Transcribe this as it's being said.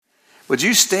Would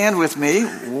you stand with me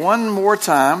one more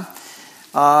time?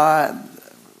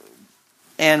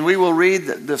 And we will read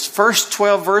the first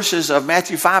 12 verses of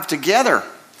Matthew 5 together.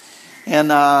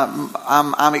 And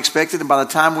I'm expecting that by the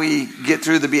time we get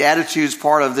through the Beatitudes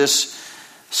part of this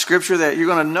scripture that you're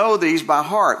going to know these by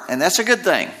heart. And that's a good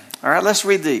thing. All right, let's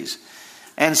read these.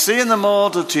 And seeing the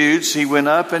multitudes, he went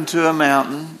up into a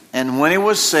mountain. And when he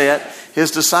was set,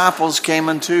 his disciples came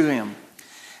unto him.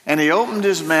 And he opened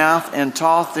his mouth and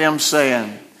taught them,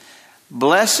 saying,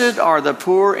 Blessed are the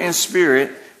poor in spirit,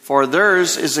 for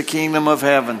theirs is the kingdom of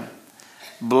heaven.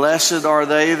 Blessed are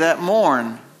they that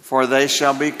mourn, for they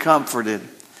shall be comforted.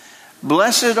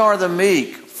 Blessed are the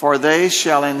meek, for they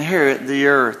shall inherit the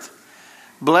earth.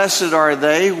 Blessed are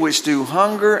they which do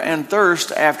hunger and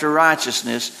thirst after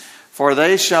righteousness, for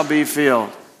they shall be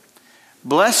filled.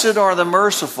 Blessed are the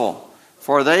merciful,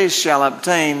 for they shall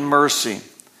obtain mercy.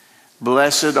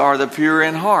 Blessed are the pure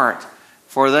in heart,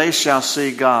 for they shall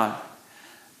see God.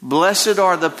 Blessed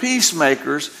are the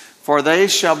peacemakers, for they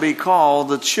shall be called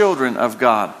the children of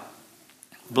God.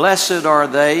 Blessed are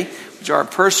they which are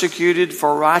persecuted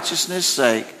for righteousness'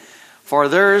 sake, for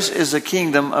theirs is the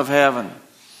kingdom of heaven.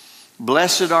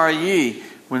 Blessed are ye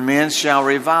when men shall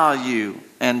revile you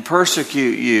and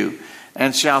persecute you,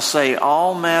 and shall say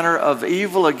all manner of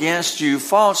evil against you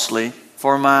falsely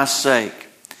for my sake.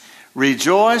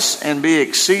 Rejoice and be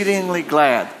exceedingly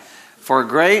glad, for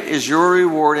great is your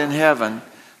reward in heaven,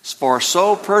 for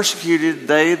so persecuted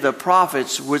they the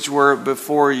prophets which were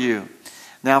before you.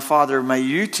 Now, Father, may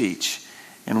you teach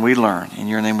and we learn. In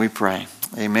your name we pray.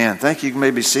 Amen. Thank you. You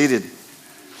may be seated.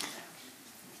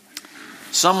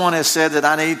 Someone has said that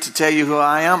I need to tell you who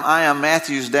I am. I am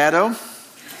Matthew's daddo.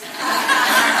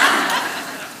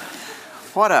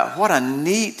 What a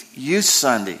neat youth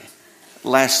Sunday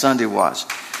last Sunday was.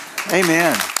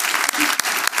 Amen.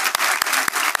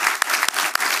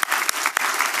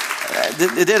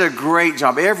 They did a great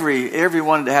job.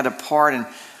 Everyone had a part. And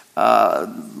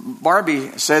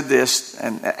Barbie said this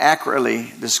and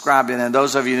accurately described it. And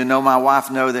those of you who know my wife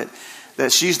know that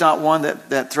she's not one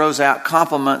that throws out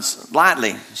compliments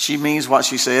lightly. She means what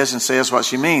she says and says what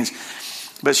she means.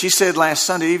 But she said last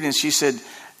Sunday evening, she said,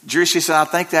 I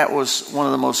think that was one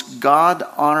of the most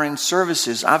God-honoring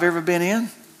services I've ever been in.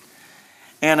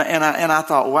 And I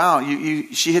thought, wow,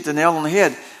 she hit the nail on the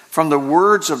head. From the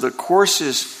words of the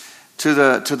courses to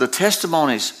the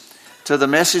testimonies, to the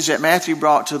message that Matthew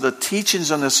brought, to the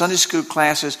teachings on the Sunday school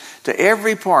classes, to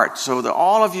every part. So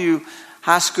all of you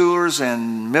high schoolers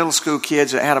and middle school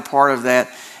kids that had a part of that,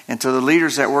 and to the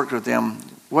leaders that worked with them,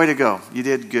 way to go. You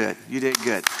did good. You did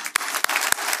good.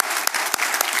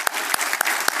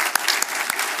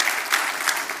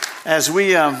 As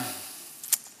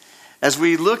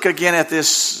we look again at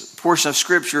this portion of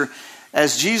Scripture,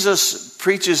 as Jesus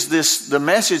preaches the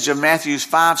message of Matthews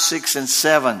 5, 6, and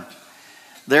 7,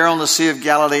 there on the Sea of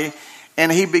Galilee,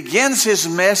 and he begins his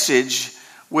message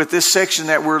with this section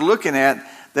that we're looking at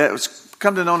that was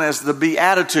come to known as the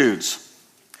Beatitudes.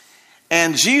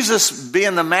 And Jesus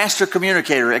being the master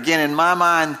communicator, again, in my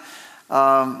mind,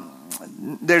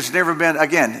 there's never been,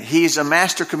 again, he's a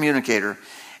master communicator.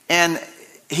 And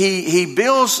he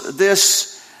builds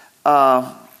this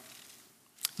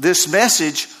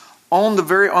message on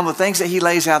the things that he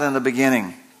lays out in the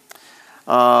beginning.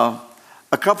 A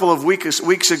couple of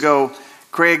weeks ago,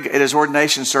 Craig at his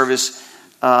ordination service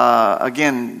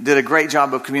again did a great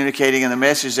job of communicating in the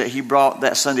message that he brought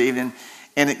that Sunday evening.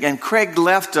 And Craig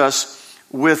left us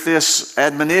with this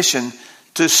admonition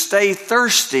to stay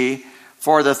thirsty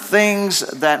for the things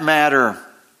that matter.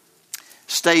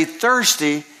 Stay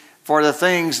thirsty for the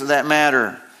things that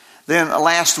matter. Then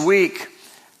last week,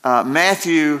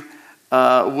 Matthew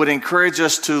would encourage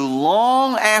us to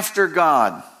long after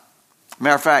God.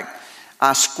 Matter of fact,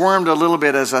 I squirmed a little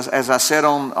bit as I sat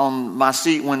on my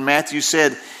seat when Matthew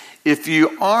said, if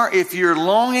you're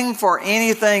longing for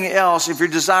anything else, if you're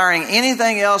desiring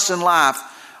anything else in life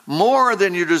more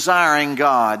than you're desiring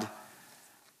God,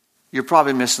 you're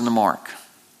probably missing the mark.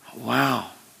 Wow.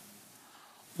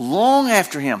 Long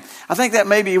after Him. I think that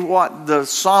may be what the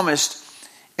psalmist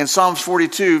in Psalms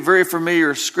 42, very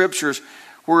familiar scriptures,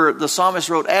 where the psalmist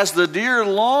wrote, as the deer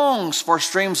longs for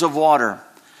streams of water,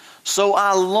 so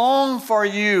I long for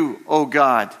you, O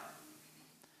God.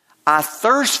 I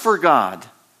thirst for God,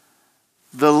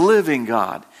 the living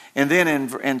God. And then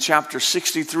in chapter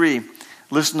 63,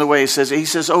 listen to the way he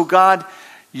says, O God,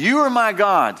 you are my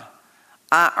God.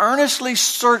 I earnestly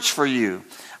search for you.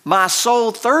 My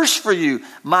soul thirsts for you.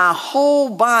 My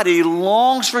whole body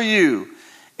longs for you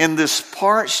in this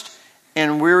parched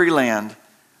and weary land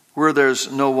where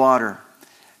there's no water.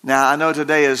 Now, I know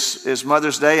today is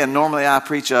Mother's Day, and normally I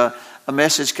preach a a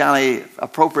message kind of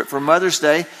appropriate for Mother's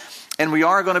Day. And we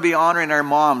are going to be honoring our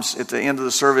moms at the end of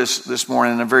the service this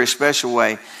morning in a very special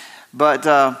way. But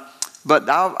I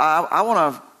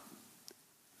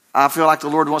feel like the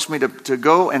Lord wants me to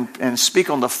go and speak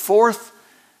on the fourth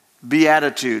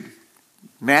beatitude,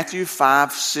 Matthew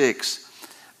 5:6.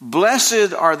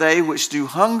 Blessed are they which do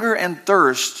hunger and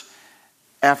thirst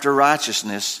after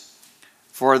righteousness,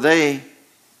 for they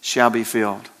shall be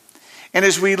filled. And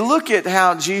as we look at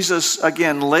how Jesus,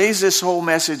 again, lays this whole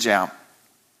message out,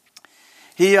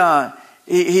 it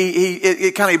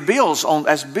kind of builds on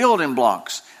as building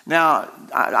blocks. Now,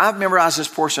 I've memorized this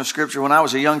portion of Scripture when I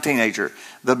was a young teenager,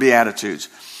 the Beatitudes.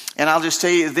 And I'll just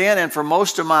tell you then and for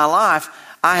most of my life,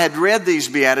 I had read these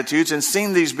Beatitudes and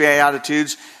seen these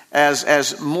Beatitudes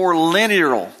as more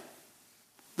linear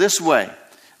this way.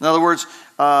 In other words,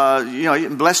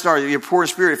 blessed are you poor in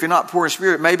spirit. If you're not poor in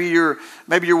spirit, maybe you're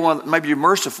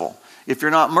merciful. If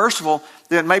you're not merciful,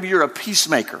 then maybe you're a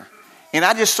peacemaker. And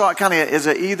I just saw it kind of as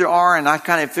an either or, and I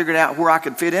kind of figured out where I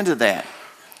could fit into that.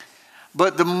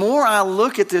 But the more I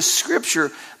look at this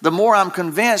Scripture, the more I'm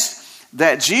convinced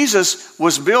that Jesus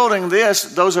was building this.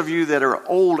 Those of you that are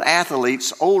older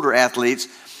athletes,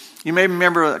 you may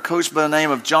remember a coach by the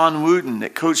name of John Wooden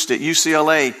that coached at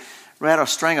UCLA, who had a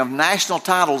string of national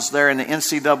titles there in the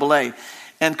NCAA.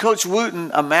 And Coach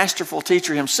Wooden, a masterful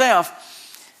teacher himself,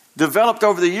 developed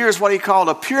over the years what he called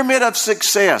a pyramid of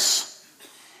success.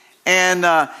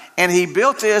 And he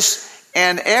built this,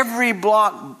 and every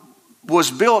block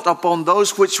was built upon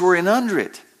those which were in under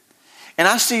it. And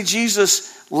I see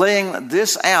Jesus laying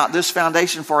this out, this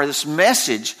foundation for this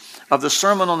message of the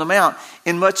Sermon on the Mount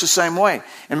in much the same way.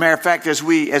 And matter of fact, as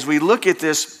we look at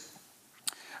this,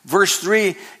 verse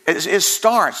 3, it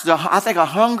starts, I think a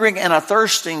hungering and a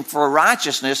thirsting for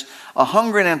righteousness, a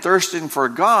hungering and thirsting for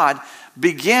God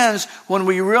begins when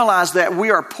we realize that we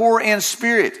are poor in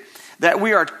spirit, that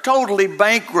we are totally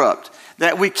bankrupt,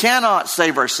 that we cannot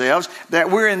save ourselves, that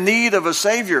we're in need of a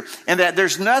Savior, and that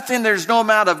there's no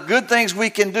amount of good things we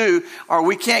can do, or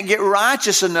we can't get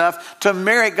righteous enough to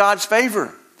merit God's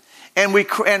favor.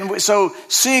 And so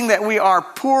seeing that we are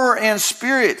poor in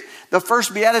spirit, the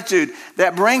first beatitude,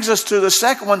 that brings us to the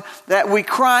second one, that we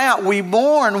cry out, we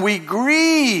mourn, we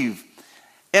grieve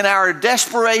in our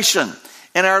desperation,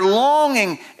 in our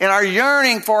longing, in our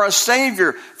yearning for a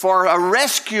Savior, for a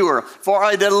rescuer, for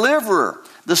a deliverer.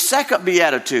 The second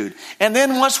beatitude. And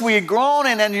then once we're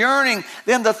groaning and yearning,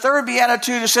 then the third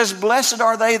beatitude, it says, blessed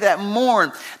are they that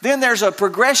mourn. Then there's a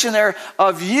progression there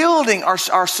of yielding or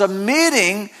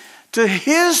submitting to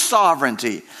His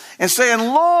sovereignty and saying,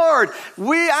 Lord,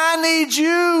 I need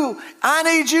you.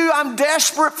 I'm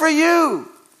desperate for you.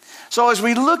 So as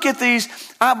we look at these,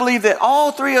 I believe that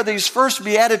all three of these first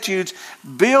beatitudes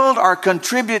build or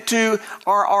contribute to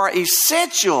or are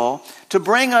essential to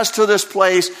bring us to this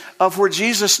place of where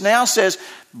Jesus now says,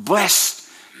 blessed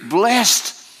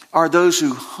are those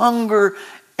who hunger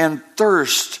and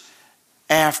thirst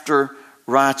after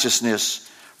righteousness,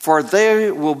 for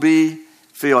they will be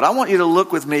filled. I want you to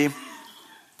look with me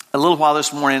a little while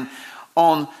this morning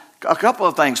on a couple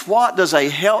of things. What does a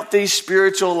healthy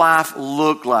spiritual life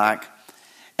look like?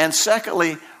 And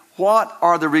secondly, what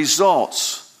are the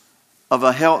results of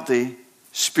a healthy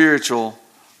spiritual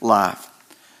life?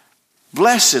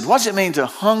 Blessed, what does it mean to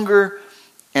hunger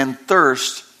and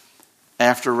thirst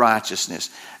after righteousness?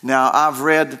 Now, I've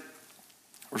read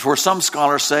where some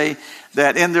scholars say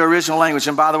that in the original language,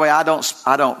 and by the way, I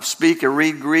don't speak or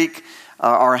read Greek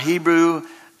or Hebrew,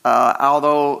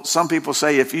 although some people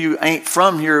say if you ain't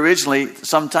from here originally,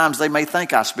 sometimes they may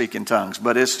think I speak in tongues,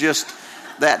 but it's just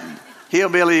that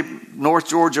hillbilly North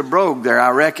Georgia brogue there,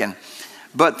 I reckon.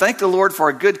 But thank the Lord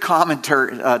for good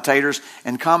commentators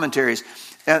and commentaries.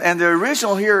 And the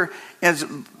original here is,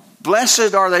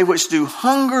 blessed are they which do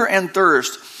hunger and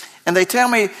thirst. And they tell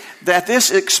me that this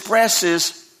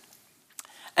expresses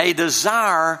a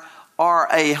desire or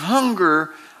a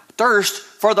hunger, thirst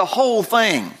for the whole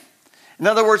thing. In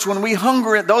other words, when we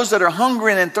hunger, those that are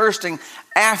hungering and thirsting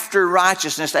after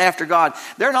righteousness, after God,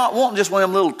 they're not wanting just one of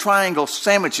them little triangle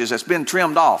sandwiches that's been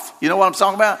trimmed off. You know what I'm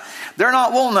talking about? They're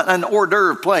not wanting an hors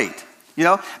d'oeuvre plate. You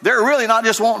know, they're really not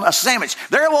just wanting a sandwich.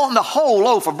 They're wanting the whole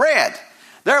loaf of bread.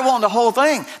 They're wanting the whole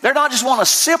thing. They're not just wanting a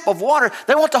sip of water.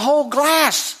 They want the whole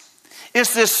glass.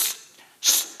 It's this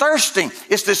thirsting.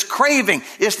 It's this craving.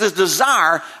 It's this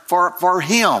desire for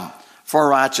Him, for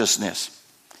righteousness.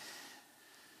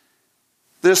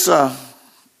 This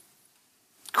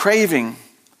craving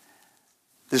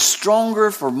is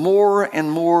stronger for more and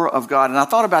more of God. And I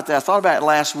thought about that. I thought about it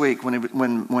last week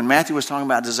when Matthew was talking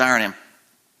about desiring Him.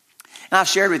 And I've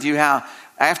shared with you how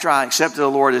after I accepted the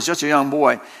Lord as just a young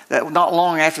boy, that not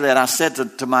long after that, I said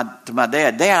to my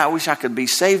dad, "Dad, I wish I could be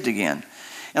saved again."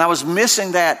 And I was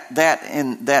missing that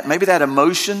maybe that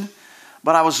emotion,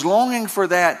 but I was longing for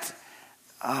that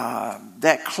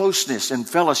closeness and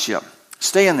fellowship,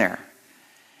 staying there.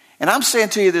 And I'm saying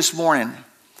to you this morning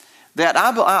that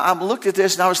I looked at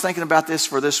this and I was thinking about this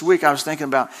for this week. I was thinking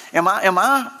about, am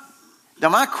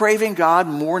I craving God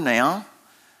more now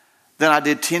than I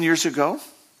did 10 years ago?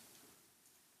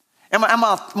 Am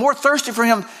I more thirsty for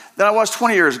Him than I was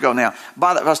 20 years ago now?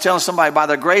 I was telling somebody, by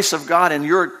the grace of God and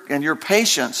your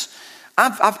patience,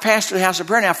 I've pastored the House of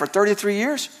Prayer now for 33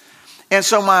 years. And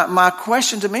so my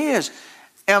question to me is,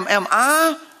 am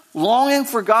I longing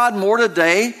for God more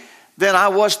today than I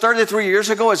was 33 years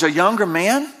ago as a younger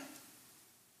man?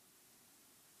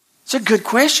 It's a good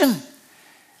question.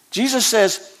 Jesus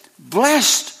says,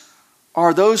 "Blessed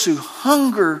are those who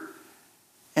hunger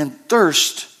and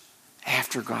thirst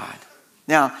after God."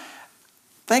 Now,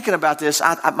 thinking about this,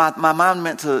 my mind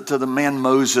went to the man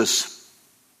Moses.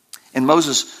 And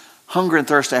Moses hunger and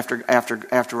thirst after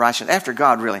righteousness, after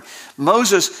God, really.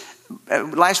 Moses,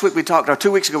 last week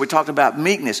 2 weeks ago, we talked about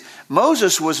meekness.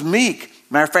 Moses was meek.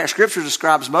 Matter of fact, Scripture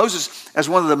describes Moses as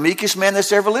one of the meekest men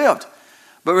that's ever lived.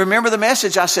 But remember the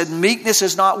message, I said, meekness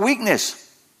is not weakness.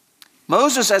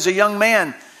 Moses, as a young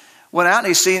man, went out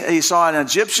and he saw an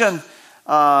Egyptian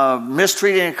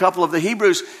mistreating a couple of the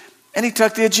Hebrews, and he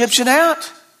took the Egyptian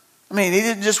out. I mean, he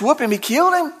didn't just whoop him, he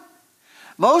killed him.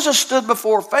 Moses stood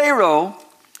before Pharaoh,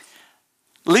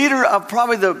 leader of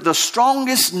probably the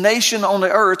strongest nation on the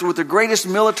earth with the greatest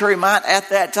military might at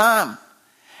that time.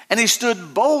 And he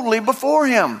stood boldly before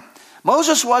him.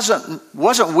 Moses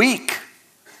wasn't weak.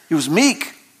 He was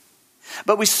meek.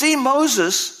 But we see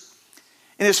Moses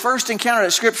in his first encounter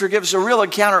that Scripture gives us a real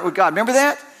encounter with God. Remember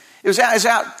that? He was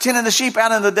out tending the sheep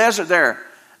out in the desert there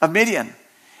of Midian.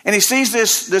 And he sees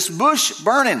this bush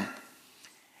burning.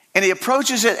 And he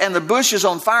approaches it and the bush is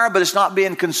on fire, but it's not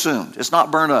being consumed. It's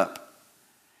not burned up.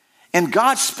 And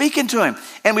God's speaking to him.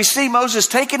 And we see Moses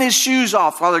taking his shoes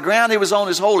off while the ground he was on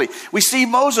is holy. We see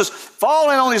Moses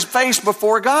falling on his face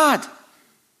before God.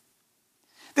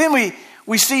 Then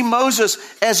we see Moses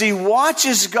as he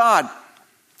watches God,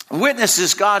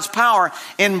 witnesses God's power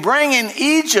in bringing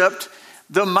Egypt,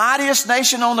 the mightiest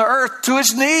nation on the earth, to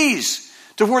its knees,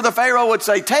 to where the Pharaoh would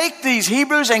say, "Take these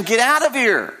Hebrews and get out of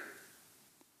here."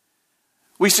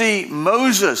 We see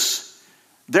Moses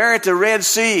there at the Red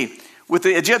Sea with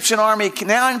the Egyptian army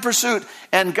now in pursuit,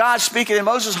 and God speaking, and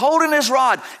Moses holding his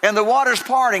rod, and the waters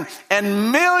parting,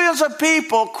 and millions of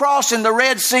people crossing the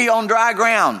Red Sea on dry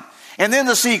ground, and then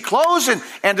the sea closing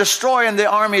and destroying the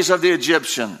armies of the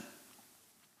Egyptian.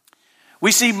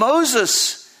 We see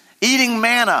Moses eating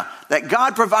manna that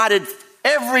God provided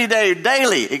every day,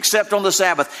 daily, except on the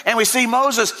Sabbath. And we see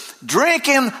Moses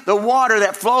drinking the water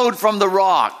that flowed from the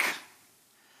rock.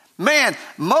 Man,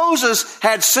 Moses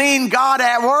had seen God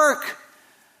at work.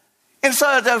 And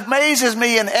so it amazes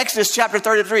me in Exodus chapter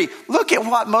 33. Look at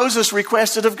what Moses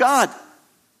requested of God.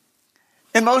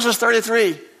 In Exodus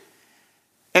 33,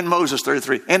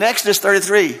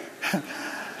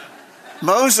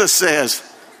 Moses says,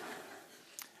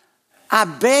 "I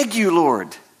beg you,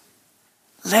 Lord,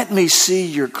 let me see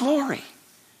your glory."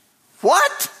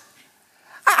 What?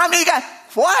 I mean,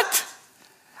 what?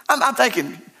 I'm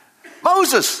thinking,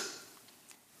 Moses,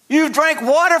 you drank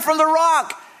water from the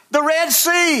rock, the Red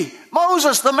Sea.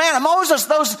 Moses, the manna. Moses,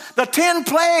 the 10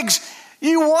 plagues.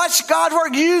 You watched God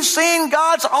work. You've seen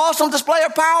God's awesome display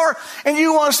of power. And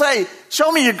you want to say,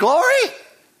 "Show me your glory"?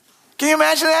 Can you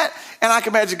imagine that? And I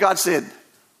can imagine God said,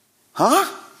 "Huh?"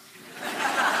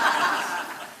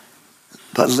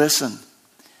 But listen,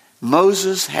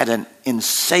 Moses had an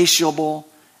insatiable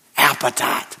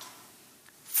appetite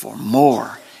for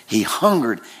more. He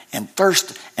hungered and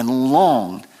thirsted and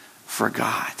longed for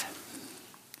God.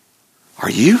 Are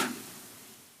you?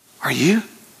 Are you?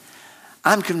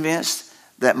 I'm convinced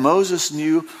that Moses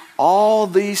knew all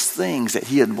these things that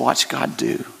he had watched God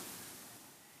do.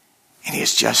 And he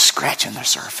is just scratching the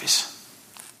surface.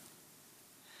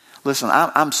 Listen,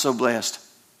 I'm so blessed.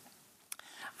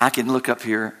 I can look up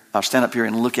here, I'll stand up here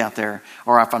and look out there,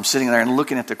 or if I'm sitting there and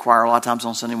looking at the choir a lot of times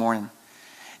on Sunday morning.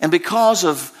 And because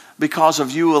of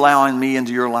you allowing me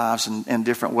into your lives in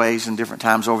different ways and different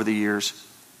times over the years,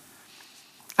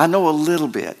 I know a little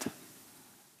bit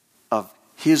of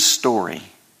His story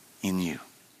in you.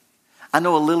 I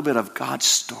know a little bit of God's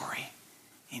story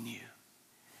in you.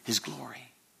 His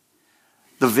glory.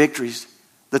 The victories.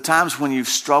 The times when you've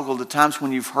struggled. The times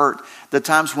when you've hurt. The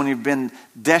times when you've been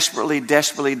desperately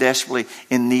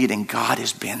in need. And God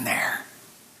has been there.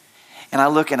 And I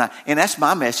look and that's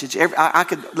my message. I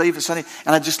could leave it Sunday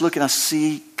and I just look and I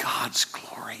see God's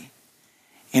glory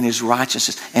and His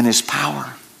righteousness and His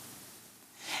power.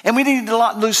 And we need to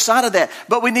not lose sight of that.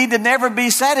 But we need to never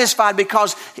be satisfied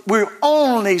because we're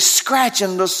only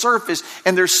scratching the surface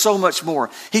and there's so much more.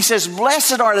 He says,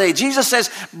 blessed are they. Jesus says,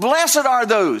 blessed are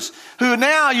those who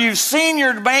now you've seen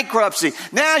your bankruptcy.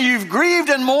 Now you've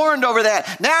grieved and mourned over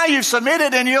that. Now you've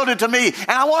submitted and yielded to me. And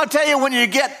I want to tell you, when you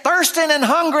get thirsting and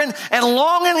hungering and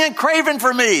longing and craving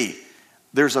for me,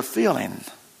 there's a feeling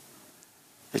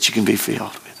that you can be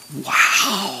filled with.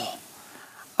 Wow.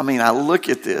 I mean, I look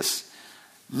at this.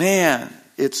 Man,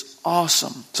 it's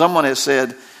awesome. Someone has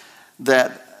said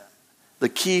that the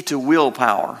key to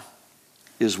willpower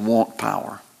is want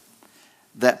power.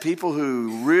 That people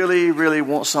who really, really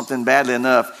want something badly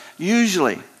enough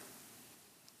usually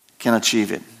can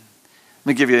achieve it. Let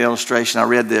me give you an illustration. I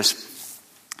read this.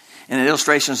 And the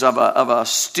illustrations of a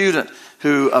student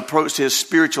who approached his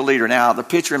spiritual leader. Now, the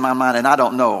picture in my mind, and I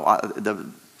don't know,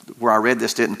 where I read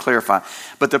this didn't clarify.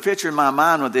 But the picture in my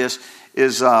mind with this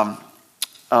is...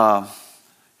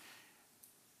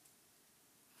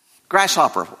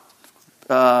 Grasshopper,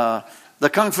 the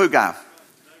Kung Fu guy,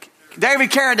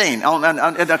 David Carradine on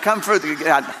the Kung Fu.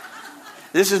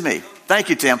 This is me. Thank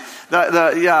you, Tim.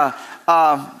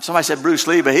 Somebody said Bruce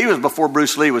Lee, but he was before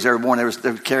Bruce Lee was ever born. There was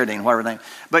Carradine, whatever name.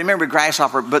 But remember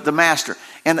Grasshopper, but the master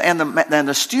and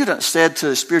the student said to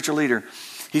the spiritual leader,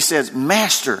 he says,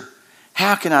 "Master,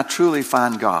 how can I truly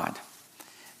find God?"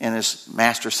 And his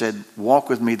master said, "Walk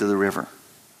with me to the river."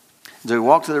 They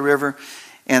walk to the river,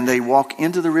 and they walk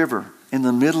into the river, in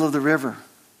the middle of the river.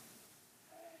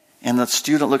 And the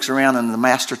student looks around, and the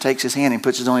master takes his hand and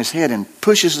puts it on his head and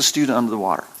pushes the student under the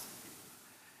water.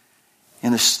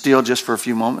 And it's still just for a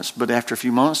few moments. But after a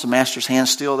few moments, the master's hand's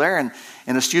still there, and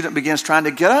the student begins trying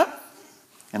to get up.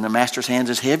 And the master's hand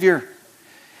is heavier.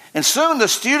 And soon the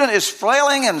student is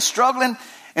flailing and struggling.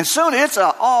 And soon it's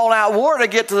an all-out war to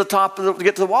get to the top, to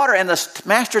get to the water. And the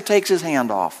master takes his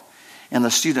hand off. And the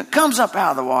student comes up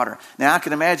out of the water. Now, I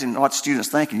can imagine what the student's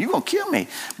thinking. You're going to kill me.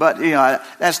 But,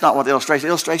 that's not what the illustration. The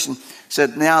illustration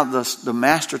said, now the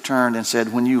master turned and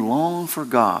said, when you long for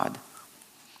God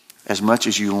as much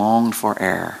as you longed for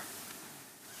air,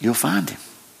 you'll find Him.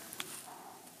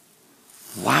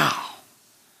 Wow.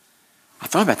 I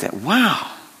thought about that. Wow.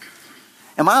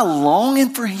 Am I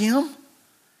longing for Him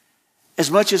as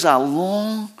much as I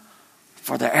long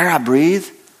for the air I breathe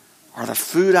or the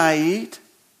food I eat?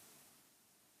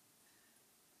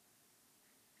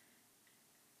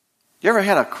 You ever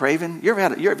had a craving? You ever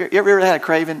had a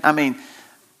craving? I mean,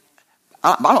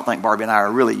 I don't think Barbie and I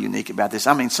are really unique about this.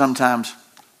 I mean, sometimes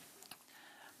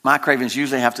my cravings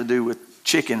usually have to do with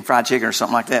chicken, fried chicken or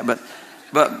something like that. But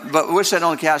we're sitting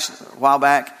on the couch a while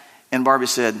back, and Barbie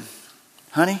said,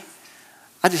 "Honey,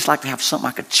 I'd just like to have something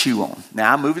I could chew on."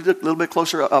 Now, I moved it a little bit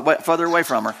closer, further away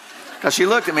from her, because she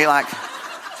looked at me like,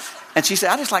 and she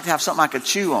said, "I'd just like to have something I could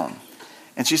chew on."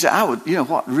 And she said,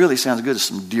 what really sounds good is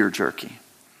some deer jerky.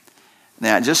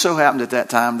 Now, it just so happened at that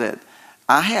time that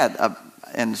I had,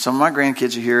 and some of my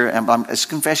grandkids are here, and it's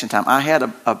confession time. I had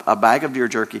a bag of deer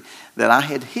jerky that I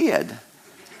had hid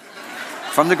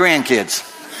from the grandkids.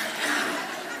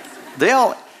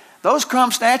 Those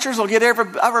crumb snatchers will get every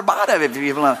bite of it if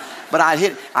you want. But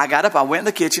I got up, I went in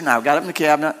the kitchen, I got up in the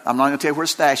cabinet. I'm not going to tell you where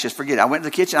the stash is, forget it. I went in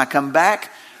the kitchen, I come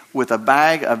back with a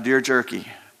bag of deer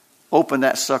jerky. Opened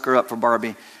that sucker up for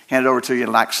Barbie, handed it over to you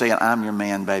like saying, "I'm your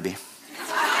man, baby."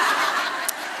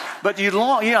 But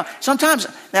sometimes,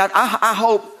 now I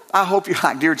hope you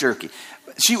like deer jerky.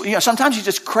 Sometimes you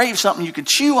just crave something you can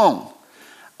chew on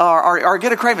or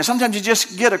get a craving. Sometimes you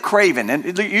just get a craving,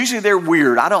 and usually they're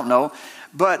weird. I don't know.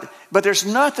 But there's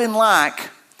nothing like,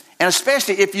 and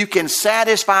especially if you can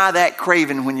satisfy that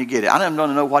craving when you get it. I don't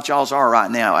know what y'all's are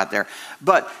right now out there.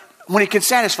 But when you can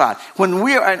satisfy it, when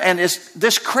we are, and it's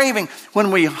this craving, when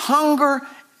we hunger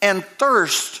and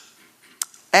thirst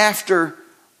after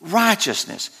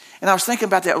righteousness. And I was thinking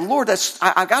about that. Lord,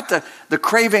 I got the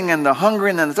craving and the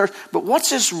hungering and the thirst. But what's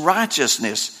this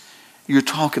righteousness you're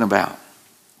talking about?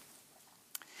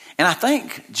 And I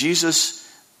think Jesus,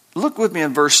 look with me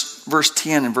in verse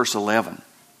 10 and verse 11.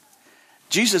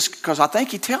 Jesus, because I think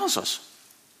He tells us.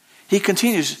 He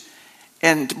continues.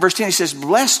 And verse 10 He says,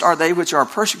 "Blessed are they which are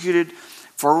persecuted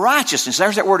for righteousness."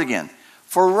 There's that word again.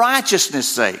 For righteousness'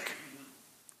 sake.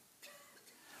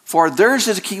 For theirs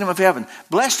is the kingdom of heaven.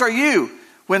 Blessed are you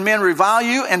when men revile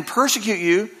you and persecute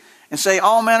you and say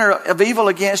all manner of evil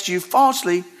against you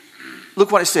falsely.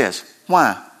 Look what it says.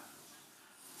 Why?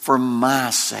 For my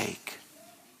sake.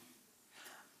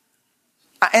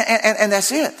 And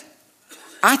that's it.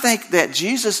 I think that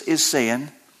Jesus is saying,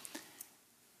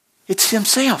 It's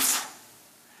himself.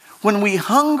 When we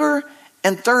hunger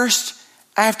and thirst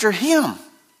after him,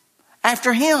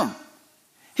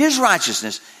 his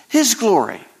righteousness, his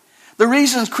glory. The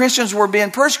reasons Christians were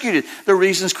being persecuted, the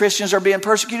reasons Christians are being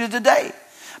persecuted today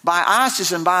by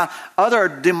ISIS and by other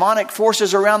demonic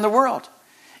forces around the world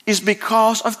is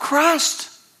because of Christ.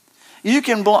 You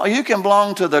can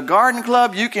belong to the Garden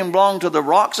Club, you can belong to the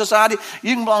Rock Society,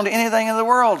 you can belong to anything in the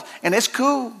world, and it's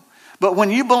cool. But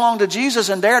when you belong to Jesus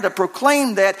and dare to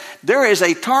proclaim that, there is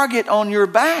a target on your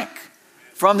back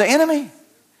from the enemy.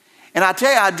 And I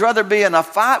tell you, I'd rather be in a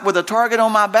fight with a target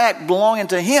on my back belonging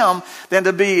to him than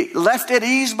to be left at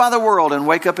ease by the world and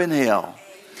wake up in hell.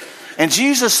 And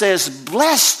Jesus says,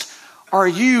 blessed are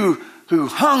you who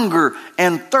hunger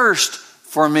and thirst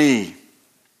for me.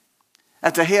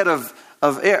 At the head of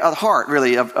heart,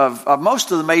 really, of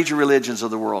most of the major religions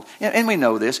of the world. And we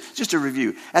know this, just to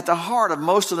review. At the heart of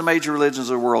most of the major religions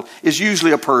of the world is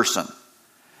usually a person.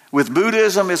 With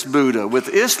Buddhism, it's Buddha. With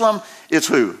Islam, it's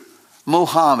who?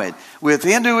 Muhammad. With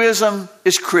Hinduism,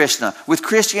 it's Krishna. With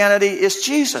Christianity, it's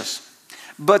Jesus.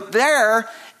 But there,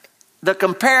 the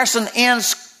comparison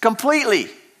ends completely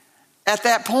at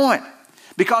that point.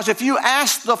 Because if you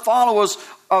ask the followers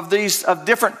of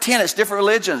different tenets, different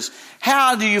religions,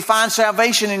 how do you find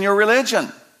salvation in your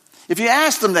religion? If you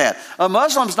ask them that, a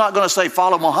Muslim's not going to say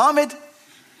follow Muhammad.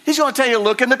 He's going to tell you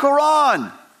look in the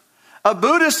Quran. A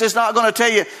Buddhist is not going to tell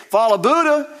you follow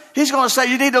Buddha. He's going to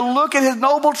say you need to look at his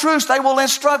noble truths. They will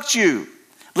instruct you.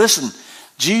 Listen,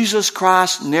 Jesus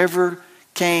Christ never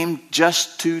came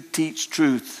just to teach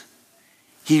truth.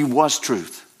 He was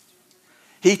truth.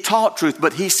 He taught truth,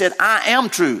 but he said, I am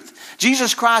truth.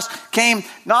 Jesus Christ came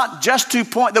not just to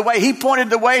point the way. He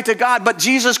pointed the way to God, but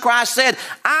Jesus Christ said,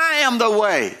 I am the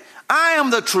way. I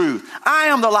am the truth. I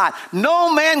am the light.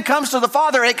 No man comes to the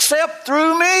Father except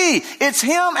through me. It's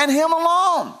him and him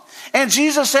alone. And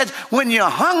Jesus said, when you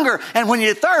hunger and when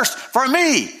you thirst for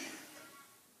me,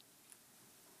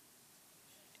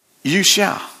 you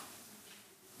shall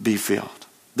be filled.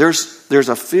 There's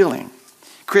a feeling.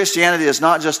 Christianity is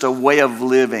not just a way of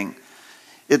living.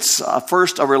 It's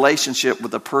first a relationship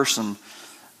with the person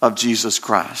of Jesus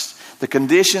Christ. The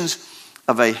conditions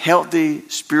of a healthy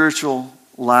spiritual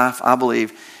life, I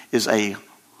believe, is a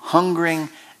hungering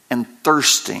and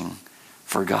thirsting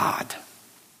for God.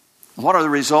 What are the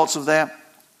results of that?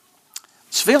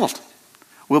 It's filled.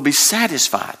 We'll be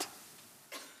satisfied.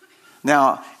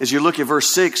 Now, as you look at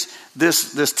verse 6,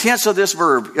 this tense of this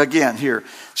verb, again here,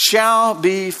 shall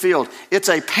be filled. It's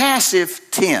a passive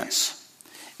tense.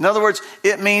 In other words,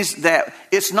 it means that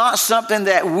it's not something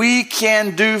that we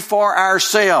can do for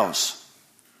ourselves.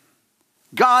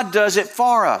 God does it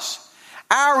for us.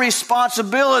 Our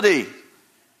responsibility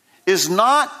is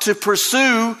not to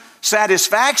pursue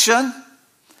satisfaction,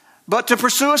 but to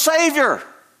pursue a Savior.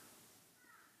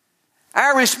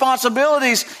 Our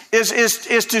responsibilities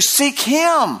is to seek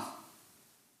him.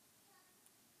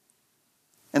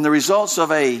 And the results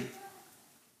of a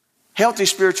healthy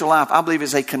spiritual life, I believe,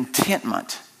 is a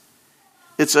contentment.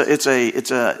 It's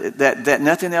that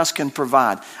nothing else can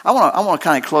provide. I want to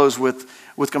kind of close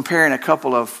with comparing a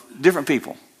couple of different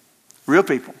people, real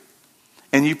people.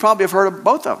 And you probably have heard of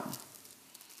both of them.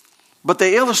 But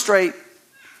they illustrate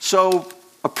so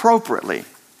appropriately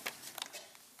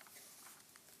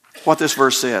what this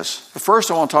verse says. The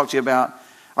first I want to talk to you about,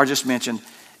 or just mention,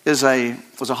 was a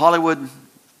Hollywood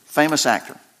famous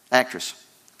actress,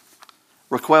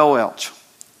 Raquel Welch.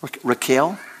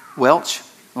 Raquel Welch?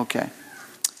 Okay.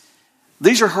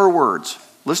 These are her words.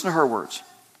 Listen to her words.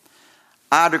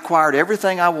 I'd acquired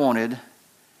everything I wanted,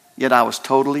 yet I was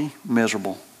totally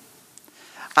miserable.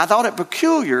 I thought it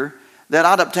peculiar that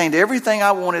I'd obtained everything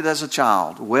I wanted as a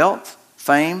child. Wealth,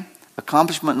 fame,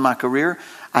 accomplishment in my career.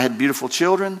 I had beautiful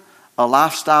children, a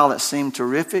lifestyle that seemed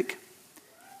terrific.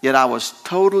 Yet I was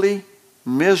totally,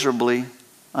 miserably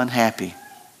unhappy.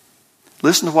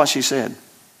 Listen to what she said.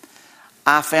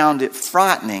 I found it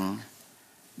frightening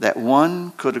that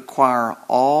one could acquire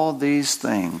all these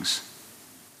things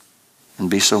and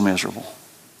be so miserable.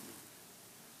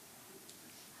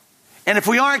 And if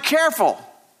we aren't careful,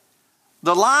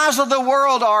 the lies of the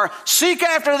world are seek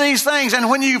after these things, and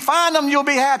when you find them, you'll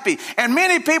be happy. And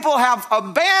many people have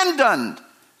abandoned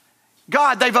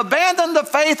God. They've abandoned the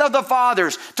faith of the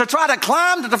fathers to try to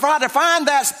find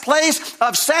that place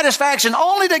of satisfaction,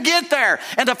 only to get there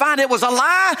and to find it was a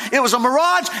lie, it was a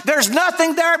mirage. There's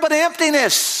nothing there but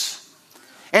emptiness.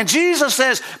 And Jesus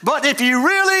says, but if you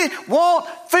really want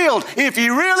filled, if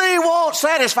you really want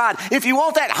satisfied, if you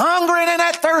want that hungering and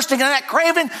that thirsting and that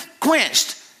craving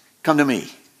quenched, come to me.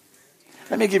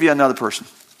 Let me give you another person.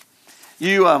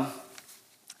 You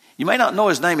You may not know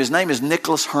his name. His name is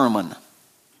Nicholas Herman.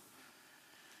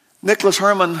 Nicholas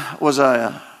Herman was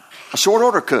a short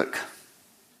order cook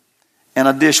and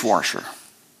a dishwasher.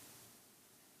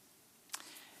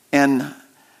 And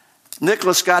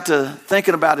Nicholas got to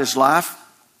thinking about his life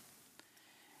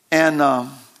and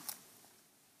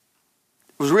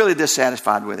was really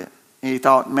dissatisfied with it. He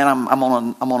thought, man, I'm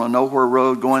on a nowhere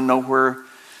road, going nowhere.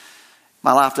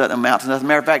 My life doesn't amount to nothing.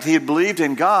 Matter of fact, he had believed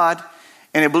in God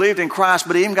and he believed in Christ,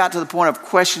 but he even got to the point of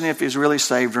questioning if he's really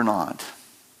saved or not.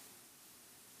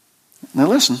 Now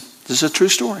listen, this is a true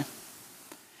story.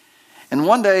 And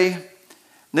one day,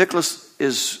 Nicholas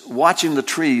is watching the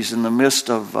trees in the midst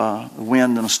of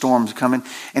wind and storms coming,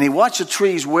 and he watched the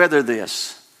trees weather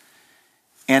this.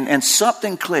 And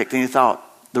something clicked, and he thought,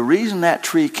 the reason that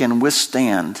tree can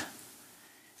withstand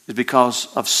is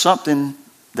because of something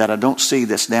that I don't see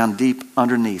that's down deep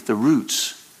underneath, the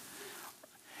roots.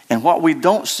 And what we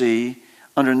don't see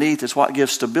underneath is what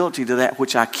gives stability to that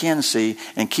which I can see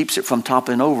and keeps it from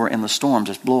toppling over in the storms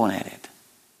that's blowing at it.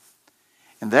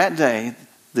 And that day,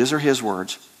 these are his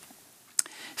words,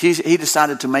 he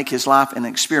decided to make his life an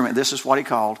experiment. This is what he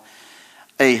called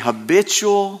a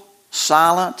habitual,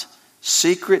 silent,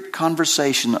 secret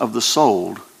conversation of the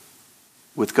soul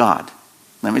with God.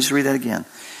 Let me just read that again.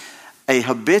 A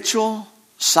habitual,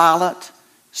 silent,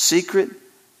 secret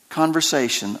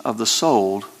conversation of the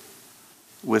soul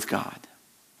with God.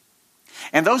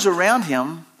 And those around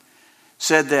him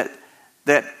said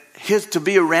that to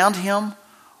be around him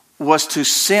was to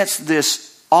sense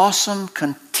this awesome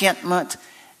contentment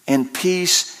and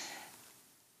peace.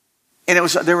 And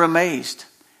they were amazed.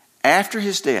 After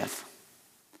his death,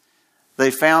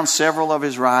 they found several of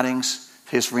his writings.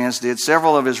 His friends did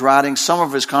several of his writings, some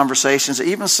of his conversations,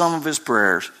 even some of his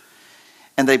prayers.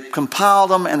 And they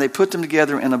compiled them and they put them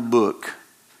together in a book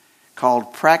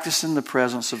called Practicing the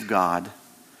Presence of God.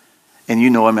 And you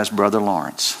know him as Brother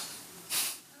Lawrence.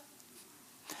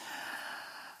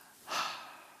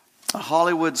 A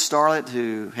Hollywood starlet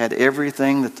who had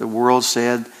everything that the world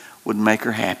said would make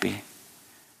her happy.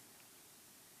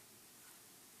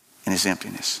 In his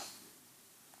emptiness.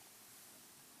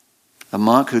 A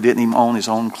monk who didn't even own his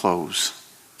own clothes.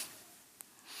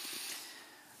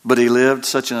 But he lived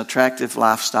such an attractive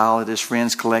lifestyle that his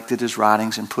friends collected his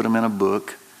writings and put them in a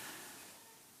book.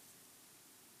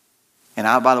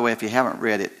 And by the way, if you haven't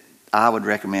read it, I would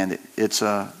recommend it. It's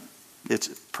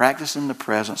Practicing the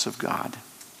Presence of God.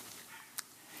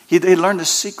 He learned the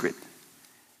secret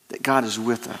that God is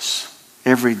with us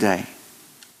every day.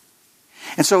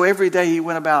 And so every day he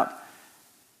went about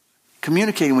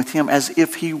communicating with him as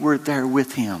if he were there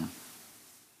with him.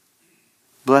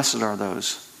 Blessed are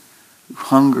those who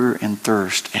hunger and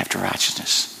thirst after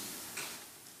righteousness.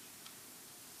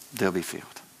 They'll be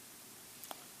filled.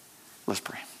 Let's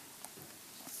pray.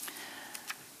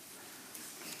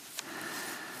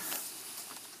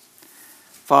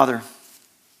 Father,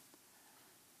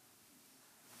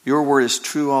 your word is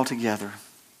true altogether.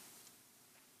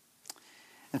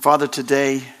 And Father,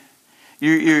 today,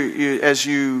 as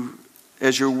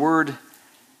your word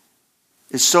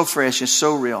is so fresh, it's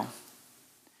so real.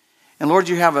 And Lord,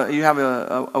 you have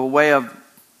a way of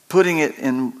putting it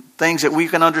in things that we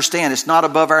can understand. It's not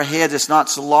above our heads. It's not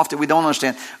so lofty we don't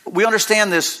understand. We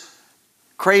understand this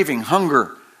craving,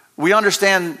 hunger. We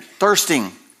understand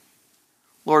thirsting.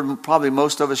 Lord, probably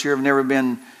most of us here have never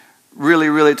been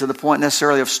really to the point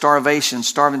necessarily of starvation,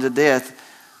 starving to death.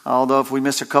 Although if we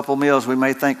miss a couple meals, we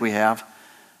may think we have.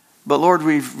 But Lord,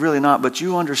 we've really not. But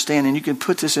you understand, and you can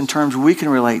put this in terms we can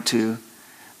relate to,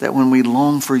 that when we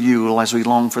long for you, as we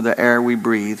long for the air we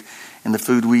breathe and the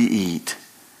food we eat,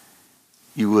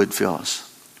 you would fill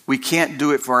us. We can't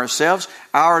do it for ourselves.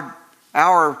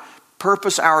 Our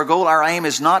purpose, our goal, our aim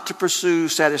is not to pursue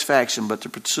satisfaction, but to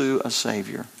pursue a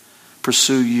Savior.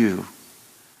 Pursue you.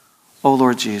 Oh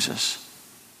Lord Jesus.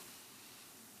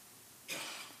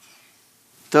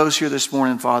 Those here this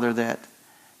morning, Father, that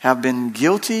have been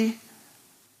guilty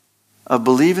of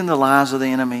believing the lies of the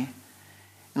enemy.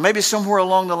 And maybe somewhere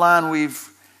along the line we've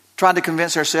tried to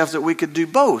convince ourselves that we could do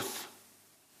both.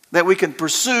 That we could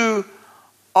pursue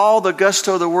all the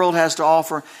gusto the world has to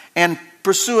offer and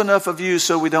pursue enough of you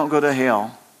so we don't go to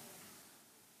hell.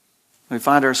 We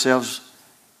find ourselves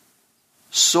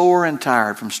sore and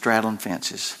tired from straddling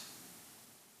fences.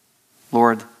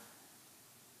 Lord,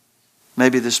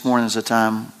 maybe this morning is a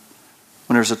time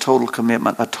when there's a total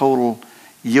commitment, a total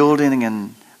yielding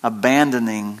and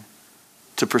abandoning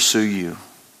to pursue you.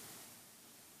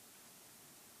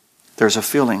 There's a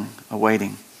filling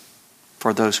awaiting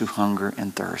for those who hunger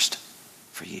and thirst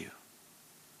for you.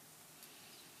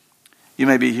 You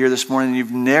may be here this morning and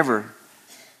you've never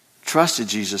trusted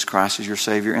Jesus Christ as your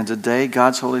Savior. And today,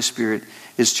 God's Holy Spirit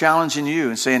is challenging you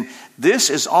and saying, this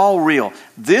is all real.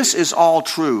 This is all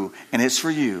true. And it's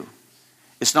for you.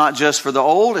 It's not just for the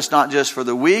old. It's not just for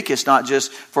the weak. It's not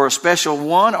just for a special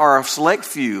one or a select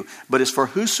few. But it's for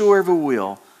whosoever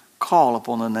will call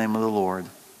upon the name of the Lord.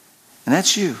 And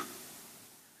that's you.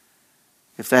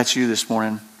 If that's you this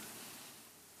morning,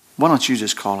 why don't you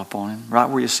just call upon Him right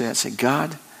where you sit? Say,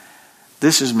 God,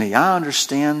 this is me. I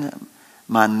understand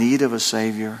my need of a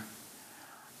Savior.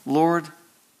 Lord,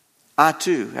 I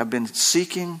too have been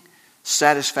seeking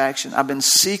satisfaction. I've been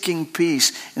seeking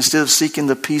peace instead of seeking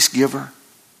the peace giver.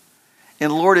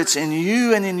 And Lord, it's in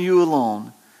you and in you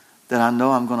alone that I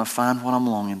know I'm going to find what I'm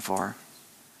longing for.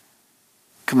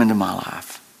 Come into my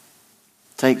life.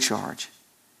 Take charge.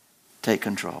 Take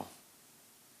control.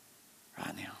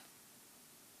 Right now.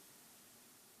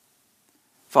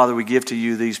 Father, we give to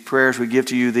you these prayers. We give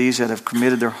to you these that have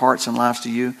committed their hearts and lives to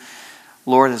you.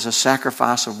 Lord, as a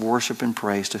sacrifice of worship and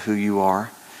praise to who you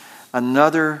are.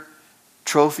 Another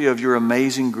trophy of your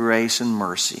amazing grace and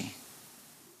mercy.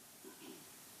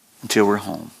 Until we're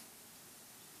home.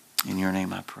 In your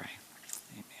name I pray.